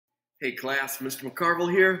Hey class, Mr.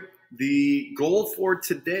 McCarville here. The goal for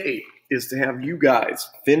today is to have you guys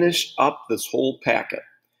finish up this whole packet.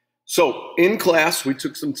 So in class, we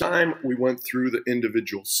took some time, we went through the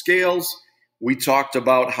individual scales. We talked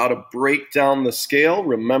about how to break down the scale,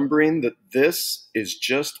 remembering that this is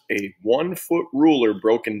just a 1 foot ruler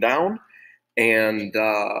broken down. And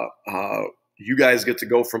you guys get to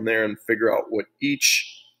go from there and figure out what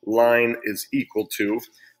each line is equal to.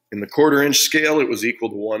 In the 1/4 inch scale, it was equal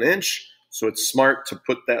to 1 inch. So it's smart to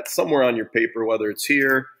put that somewhere on your paper, whether it's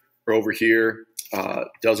here or over here,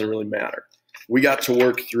 doesn't really matter. We got to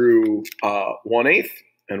work through 1/8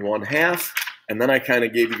 and 1/2, and then I kind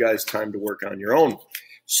of gave you guys time to work on your own.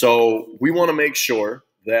 So we want to make sure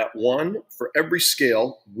that for every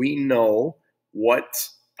scale, we know what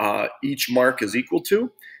each mark is equal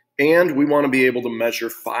to, and we want to be able to measure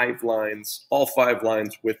 5 lines, all 5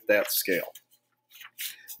 lines with that scale.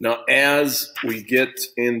 Now, as we get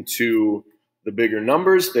into the bigger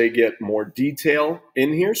numbers, they get more detail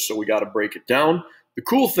in here, so we got to break it down. The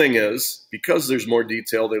cool thing is, because there's more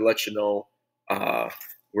detail, they let you know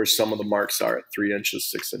where some of the marks are at 3 inches,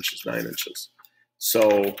 6 inches, 9 inches.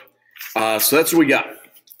 So that's what we got.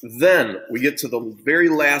 Then we get to the very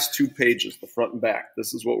last 2 pages, the front and back.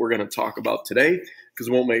 This is what we're going to talk about today, because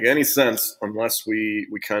it won't make any sense unless we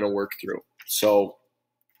kind of work through. So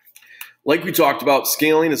like we talked about,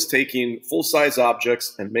 scaling is taking full-size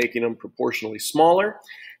objects and making them proportionally smaller.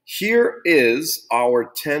 Here is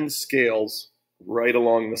our 10 scales right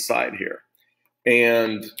along the side here.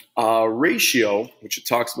 And ratio, which it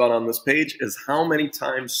talks about on this page, is how many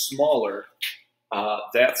times smaller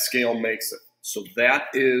that scale makes it. So that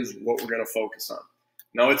is what we're going to focus on.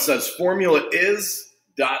 Now it says formula is ...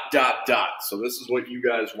 So this is what you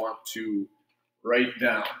guys want to write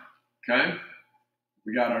down, okay?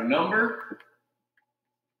 We got our number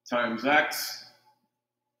times x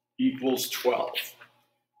equals 12.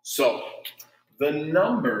 So the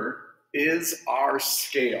number is our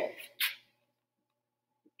scale.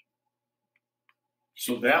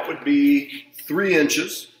 So that would be 3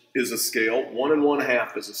 inches is a scale, 1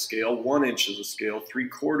 1/2 is a scale, 1 inch is a scale,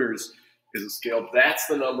 3/4 is a scale. That's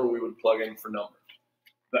the number we would plug in for number.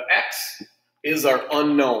 The x is our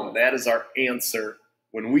unknown. That is our answer.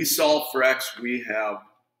 When we solve for x, we have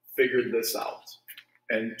figured this out.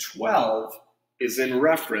 And 12 is in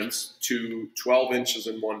reference to 12 inches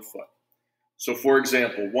and 1 foot. So for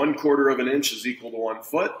example, 1/4 of an inch is equal to 1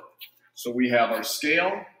 foot. So we have our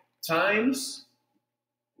scale times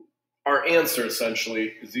our answer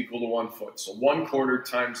essentially is equal to 1 foot. So 1/4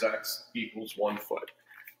 times x equals 1 foot.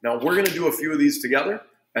 Now we're going to do a few of these together,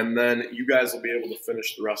 and then you guys will be able to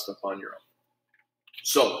finish the rest up on your own.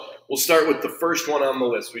 So we'll start with the first one on the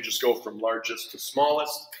list. We just go from largest to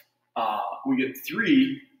smallest. We get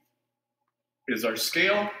 3 is our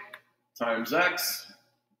scale times x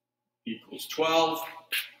equals 12.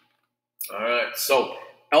 All right, so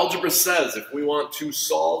algebra says if we want to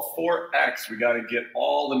solve for x, we got to get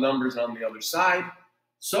all the numbers on the other side.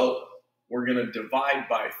 So we're going to divide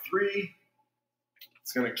by 3.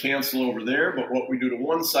 It's going to cancel over there, but what we do to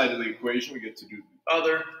one side of the equation, we get to do the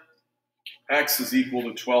other. X is equal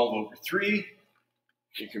to 12 over 3.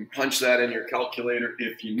 You can punch that in your calculator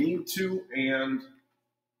if you need to, and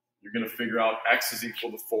you're going to figure out x is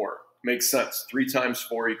equal to 4. Makes sense. 3 times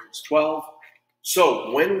 4 equals 12.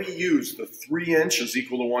 So when we use the 3 inch is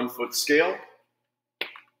equal to 1 foot scale,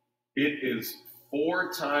 it is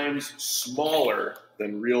 4 times smaller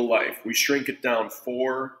than real life. We shrink it down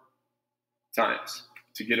 4 times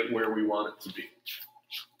to get it where we want it to be.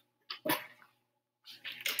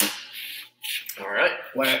 All right,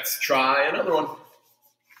 let's try another one.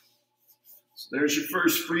 So there's your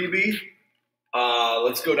first freebie.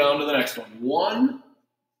 Let's go down to the next one. 1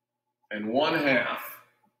 1/2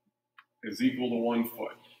 is equal to 1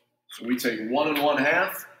 foot. So we take 1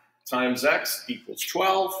 1/2 times x equals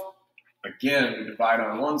 12. Again, we divide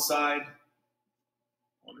on one side,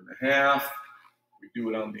 1 1/2. We do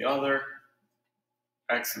it on the other.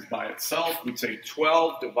 X is by itself. We take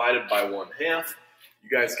 12 divided by 1/2. You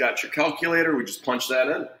guys got your calculator. We just punch that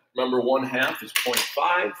in. Remember, 1/2 is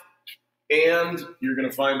 0.5. And you're going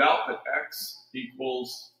to find out that x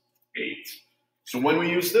equals 8. So when we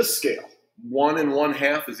use this scale, 1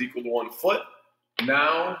 1/2 is equal to 1 foot.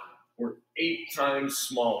 Now we're 8 times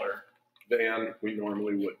smaller than we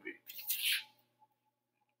normally would be.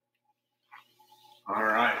 All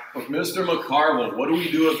right, but Mr. McCarville, what do we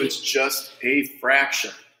do if it's just a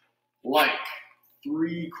fraction? Like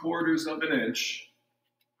 3/4 of an inch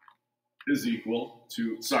is equal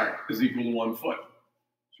to 1 foot.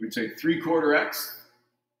 So we take 3/4 x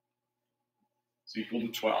is equal to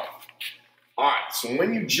 12. All right, so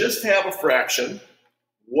when you just have a fraction,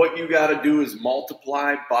 what you got to do is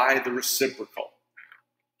multiply by the reciprocal.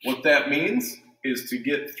 What that means is to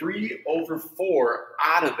get 3/4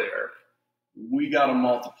 out of there, we got to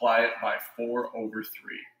multiply it by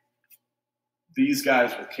 4/3. These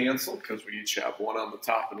guys will cancel because we each have one on the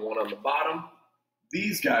top and one on the bottom.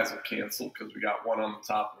 These guys will cancel because we got one on the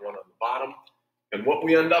top and one on the bottom. And what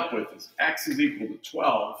we end up with is x is equal to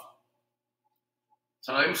 12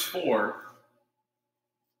 times 4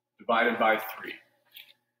 divided by 3.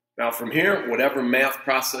 Now from here, whatever math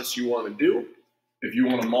process you want to do, if you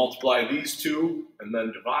want to multiply these two and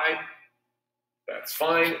then divide, that's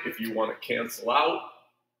fine. If you want to cancel out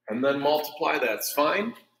and then multiply, that's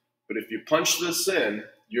fine. But if you punch this in,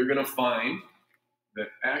 you're going to find that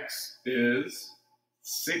x is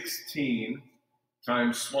 16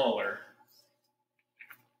 times smaller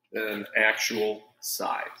than actual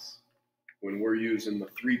size when we're using the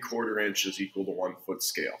 3/4 inches equal to 1 foot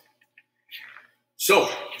scale. So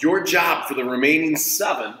your job for the remaining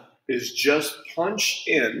 7 is just punch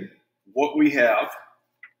in what we have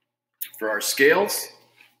for our scales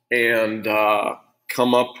and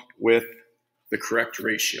come up with the correct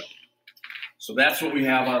ratio. So that's what we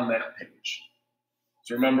have on that page.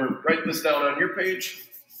 So remember, write this down on your page.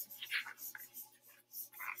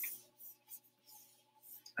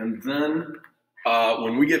 And then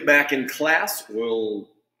when we get back in class, we'll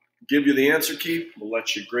give you the answer key. We'll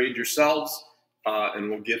let you grade yourselves, and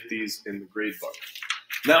we'll get these in the grade book.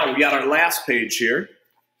 Now, we got our last page here,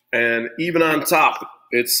 and even on top,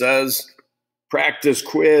 it says practice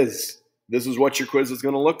quiz. This is what your quiz is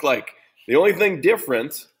going to look like. The only thing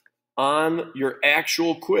different on your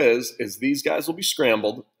actual quiz is these guys will be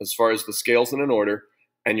scrambled as far as the scales in an order,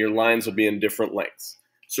 and your lines will be in different lengths.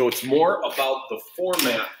 So it's more about the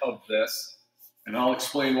format of this, and I'll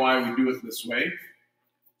explain why we do it this way.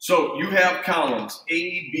 So you have columns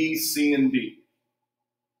A, B, C, and D.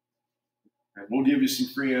 And we'll give you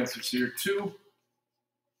some free answers here too.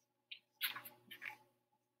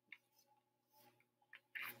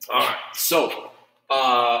 All right, so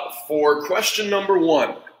for question number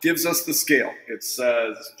 1, gives us the scale. It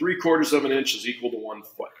says 3/4 inch is equal to 1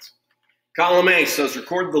 foot. Column A says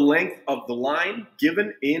record the length of the line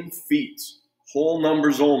given in feet, whole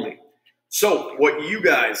numbers only. So what you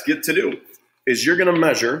guys get to do is you're going to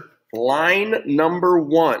measure line number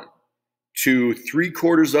 1 to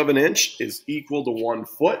 3/4 inch is equal to 1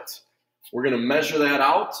 foot. We're going to measure that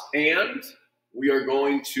out, and we are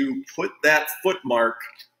going to put that foot mark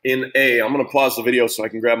in A. I'm going to pause the video so I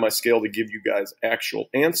can grab my scale to give you guys actual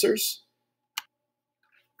answers.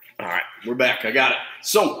 All right, we're back. I got it.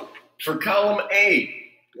 So for column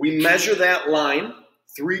A, we measure that line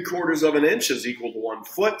 3/4 inch is equal to 1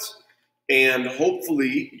 foot, and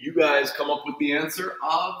hopefully you guys come up with the answer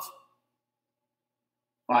of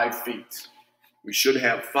 5 feet. We should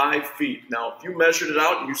have 5 feet. Now, if you measured it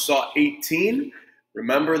out and you saw 18,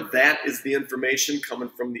 remember that is the information coming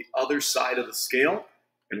from the other side of the scale,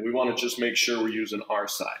 and we want to just make sure we're using our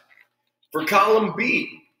side. For column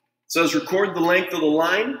B, it says record the length of the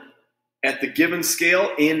line at the given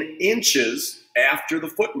scale in inches after the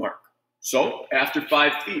foot mark. So after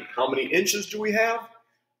 5 feet, how many inches do we have?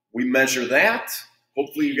 We measure that.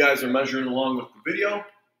 Hopefully you guys are measuring along with the video.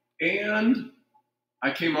 And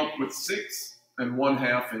I came up with 6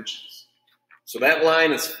 1/2 inches. So that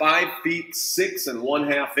line is 5 feet, 6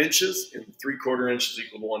 1/2 inches, and 3/4 inches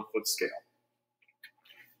equal to 1 foot scale.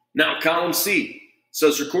 Now, column C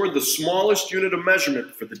says record the smallest unit of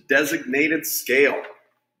measurement for the designated scale.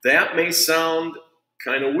 That may sound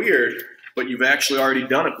kind of weird, but you've actually already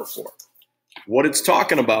done it before. What it's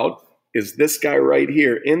talking about is this guy right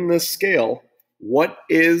here. In this scale, what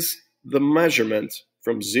is the measurement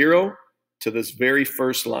from 0 to this very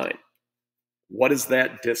first line? What is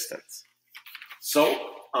that distance?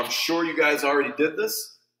 So I'm sure you guys already did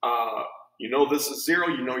this. You know this is 0.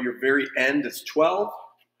 You know your very end is 12.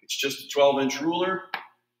 It's just a 12-inch ruler.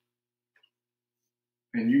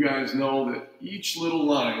 And you guys know that each little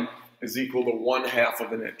line is equal to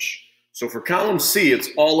 1/2 inch. So for column C, it's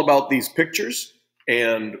all about these pictures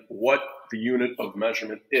and what the unit of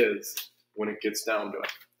measurement is when it gets down to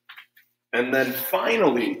it. And then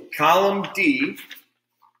finally, column D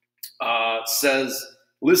says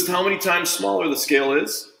list how many times smaller the scale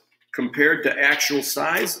is compared to actual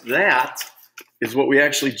size. That is what we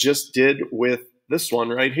actually just did with this one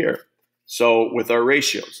right here. So with our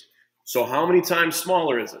ratios. So how many times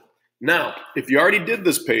smaller is it? Now, if you already did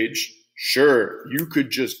this page, sure, you could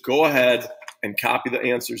just go ahead and copy the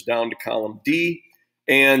answers down to column D,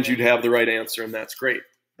 and you'd have the right answer, and that's great.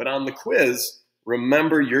 But on the quiz,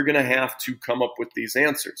 remember, you're going to have to come up with these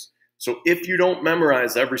answers. So if you don't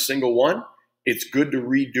memorize every single one, it's good to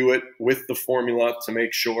redo it with the formula to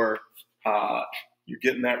make sure you're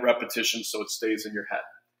getting that repetition so it stays in your head.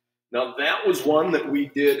 Now that was one that we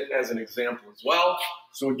did as an example as well.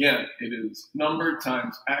 So again, it is number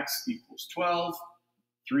times x equals 12,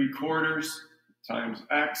 3/4 times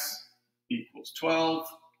x equals 12.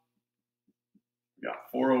 We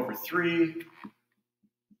got 4/3,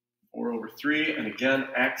 4/3, and again,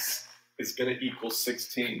 x is going to equal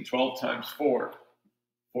 16. 12 times 4,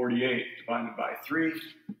 48, divided by 3.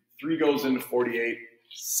 3 goes into 48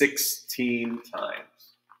 16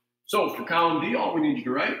 times. So for column D, all we need you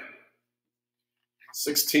to write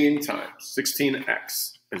 16 times.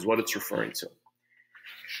 16x is what it's referring to.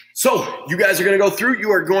 So you guys are going to go through.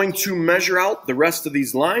 You are going to measure out the rest of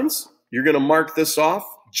these lines. You're going to mark this off,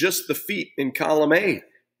 just the feet in column A,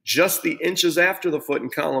 just the inches after the foot in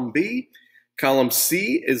column B. Column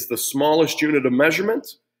C is the smallest unit of measurement.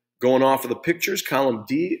 Going off of the pictures, column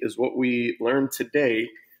D is what we learned today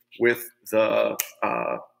with the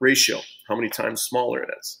ratio, how many times smaller it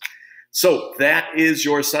is. So that is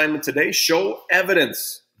your assignment today. Show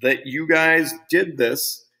evidence that you guys did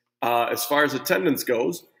this as far as attendance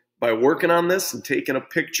goes by working on this and taking a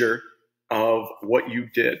picture of what you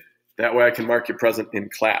did. That way I can mark you present in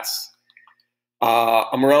class.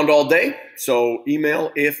 I'm around all day, so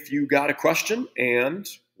email if you got a question, and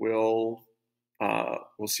we'll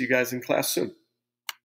see you guys in class soon.